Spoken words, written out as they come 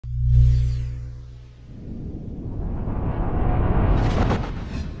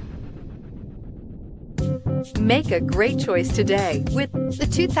Make a great choice today with the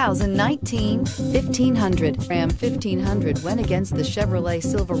 2019 1500. Ram 1500 went against the Chevrolet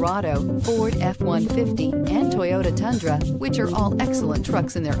Silverado, Ford F-150, and Toyota Tundra, which are all excellent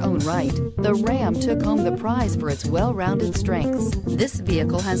trucks in their own right. The Ram took home the prize for its well-rounded strengths. This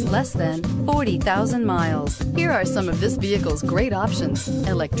vehicle has less than 40,000 miles. Here are some of this vehicle's great options: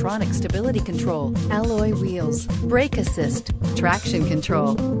 electronic stability control, alloy wheels, brake assist, traction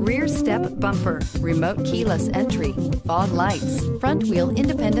control, rear step bumper, remote keyless entry, fog lights, front wheel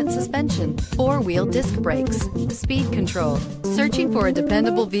independent suspension, four-wheel disc brakes, speed control. Searching for a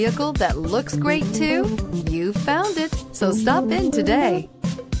dependable vehicle that looks great too? You found it, so stop in today.